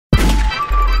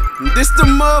This the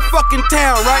motherfucking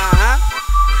town, right?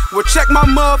 Well, check my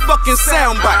motherfucking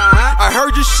soundbite. I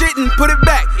heard your shit and put it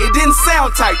back. It didn't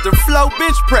sound tight. The flow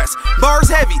bench press, bars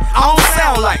heavy. I don't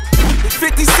sound like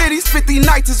 50 cities, 50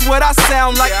 nights is what I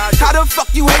sound like. How the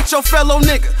fuck you hate your fellow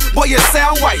nigga? Boy, you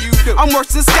sound white. I'm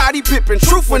worse than Scottie Pippen.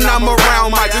 Truth when I'm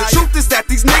around Mike. The truth is that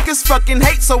these niggas fucking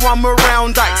hate, so I'm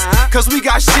around Dykes. Cause we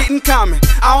got shit in common.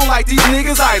 I don't like these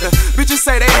niggas either. Bitches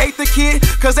say they hate the kid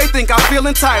cause they think I'm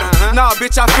feeling entitled. Nah,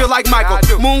 bitch, I feel like Michael.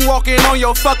 Moonwalking on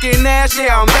your fucking ass.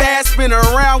 Yeah, I'm bad. Spin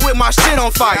around with my shit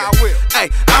on fire. Hey,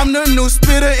 I'm the new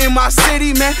spitter in my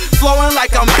city, man. Flowing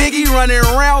like I'm Biggie, running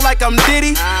around like I'm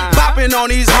Diddy. Bopping on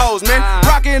these hoes, man.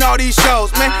 Rocking all these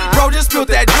shows, man. Bro just spilled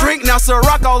that drink, now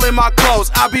Ciroc all in my clothes.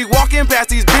 I be walking past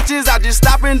these bitches, I just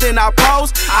stop and then I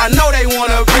pose. I know they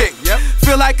wanna pick.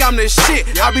 Feel like I'm the shit.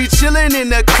 I be chillin' in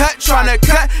the cut, tryna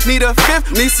cut. Need a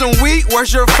fifth, need some weed.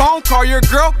 Where's your phone? Call your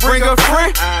girl, bring a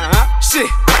friend. Shit.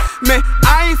 Man,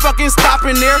 I ain't fucking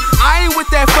stopping there. I ain't with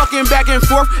that fucking back and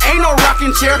forth. Ain't no rocking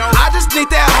chair. I just need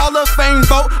that Hall of Fame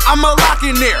vote. I'ma lock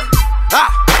in there.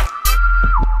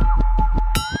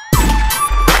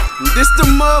 This the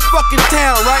motherfucking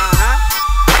town, right?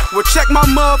 Well, check my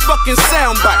motherfucking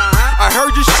soundbite. I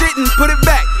heard your shit and put it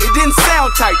back. It didn't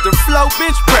sound tight. The flow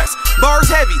bench press, bars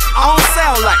heavy. I don't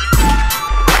sound like.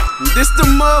 This the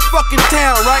motherfucking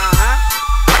town, right?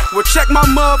 Well, check my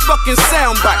motherfucking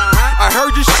soundbite. I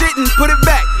heard your shit and put it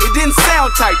back. It didn't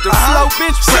sound tight. The flow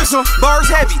bench press, bars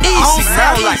heavy. I don't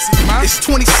sound like. It's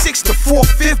 26 to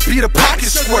 4/5, beat a pocket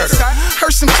squirter.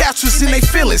 Heard some cats was in they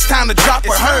feelings, time to drop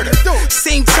a herder.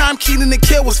 Same time Keenan the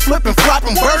Kid was flipping,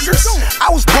 flopping burgers. I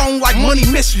was blown like Money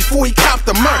Mist before he copped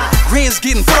the murder. Grand's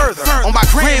getting further. On my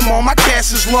grandma, my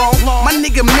cash is long. My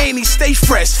nigga Manny stay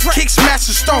fresh. Kicks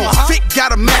master stones. Vic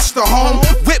got a master home.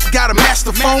 Whip got a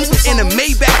master phone. And a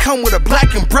Maybach come with a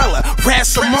black umbrella.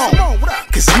 Ransom on.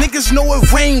 Cause niggas know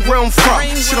it rain where I'm from.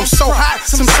 Shit, I'm so hot,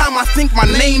 sometimes I think my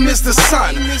name is the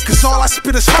sun. Cause all I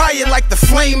spit is fire like the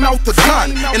flame out the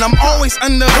gun. And I'm always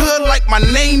under the hood like my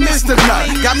name is the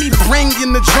nun. Got me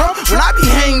bringing the drum when I be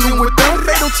hanging with them.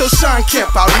 Fatal till Sean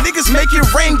Kemp out. Niggas make it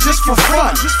rain just for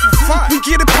fun. We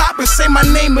get it poppin', say my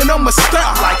name and I'm a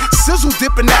stunt. Like SizZLe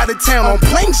dipping out of town on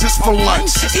planes just for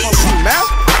lunch. Easy, man.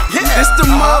 Yeah. This the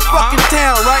motherfucking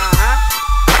town, right?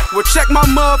 Well, check my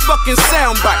motherfucking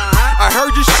soundbite. I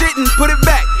heard your shit and put it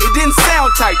back. It didn't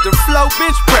sound tight. The flow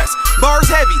bench press, bars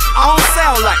heavy. I don't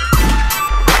sound like.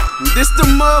 This the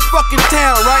motherfucking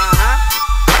town, right?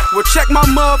 Well, check my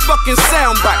motherfucking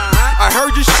soundbite. I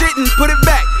heard your shit and put it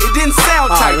back. It didn't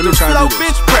sound tight. The flow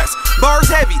bench press, bars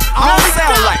heavy. I don't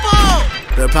sound like.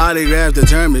 The polygraph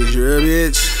determines you're a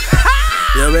bitch.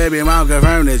 Your baby mom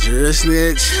confirmed that you're a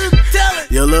snitch.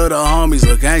 Your little homies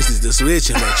look gangsters to switch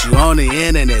and let you on the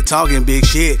internet talking big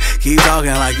shit. Keep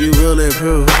talking like you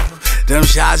bulletproof. Them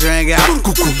shots rang out.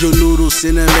 Your noodles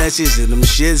sending messages and them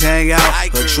shits hang out.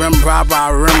 A trim proper, I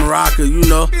rim rocker, you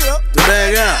know. The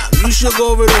bang out. You shook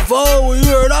over the phone when you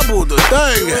heard I pulled the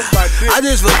thing. I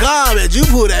just forgot that you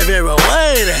pulled that very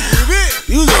way.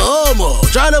 You's a homo,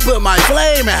 trying to put my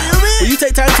flame out. When you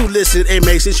take time to listen, it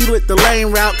makes sense. You went the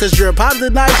lame route, cause you're a part of the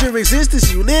night, your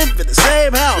existence. You live in the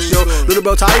same house. Yo, little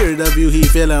bro tired of you, he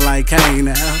feeling like Kane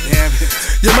now.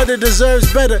 Your mother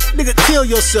deserves better, nigga, kill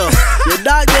yourself. Your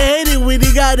doctor hated when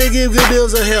he gotta give good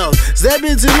bills of health. Step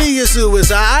into me, your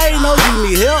suicide. I ain't know you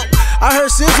need help. I heard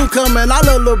SizZLe coming, I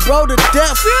love lil' bro to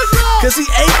death. Cause he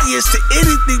atheist to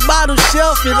anything bottom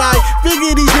shelf. And I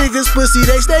figure these niggas pussy,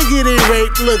 they stay getting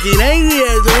raped. Looking angry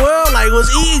at the world like what's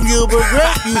eating Gilbert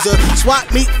Grape. Use a swap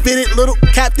meet fitted little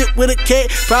captain with a K.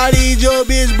 Probably eat your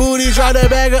bitch booty, try to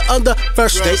bag her on the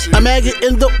first date. I mag it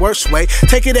in the worst way,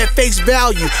 take it at face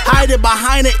value. Hide it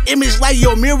behind an image like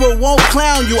your mirror won't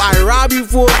clown you. I rob you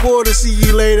for a quarter, see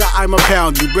you later, I'ma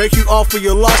pound you. Break you off for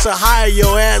your loss or hire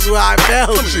your ass where I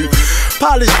found you.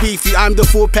 Polish beefy, I'm the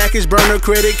full package burner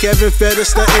credit. Kevin Federer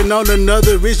stunting on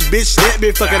another rich bitch. Let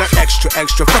me fuck it up extra,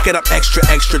 fuck it up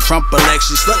extra, Trump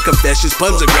election, slut confessions,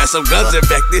 puns aggressive, guns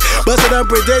infected. Busted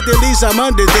unprotected, at least I'm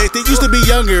undetected. Used to be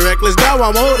young and reckless, now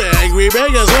I'm old and angry.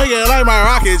 Bangers swinging like my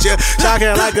rocket, yeah.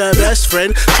 Shocking like a best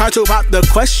friend. Trying to pop the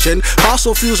question.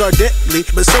 Fossil fuels are deadly,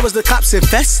 but so is the cops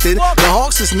infested. The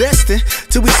hawks is nesting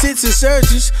till we sit in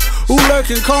surges. Who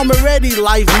lurking calm already?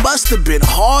 Life must have been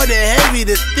hard and heavy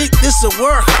to think this will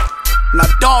work. Now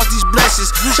dog these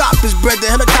blessings, choppers bred the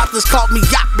helicopters caught me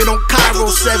yapping on Cairo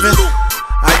 7.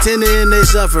 I tend to end they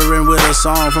suffering with a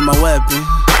song from my weapon.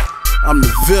 I'm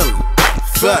the villain.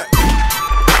 Fuck.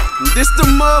 This the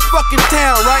motherfucking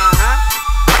town, right?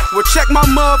 Well, check my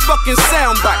motherfucking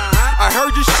soundbite. I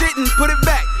heard your shit and put it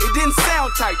back. It didn't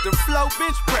sound tight. The flow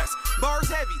bench press, bars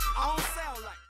heavy.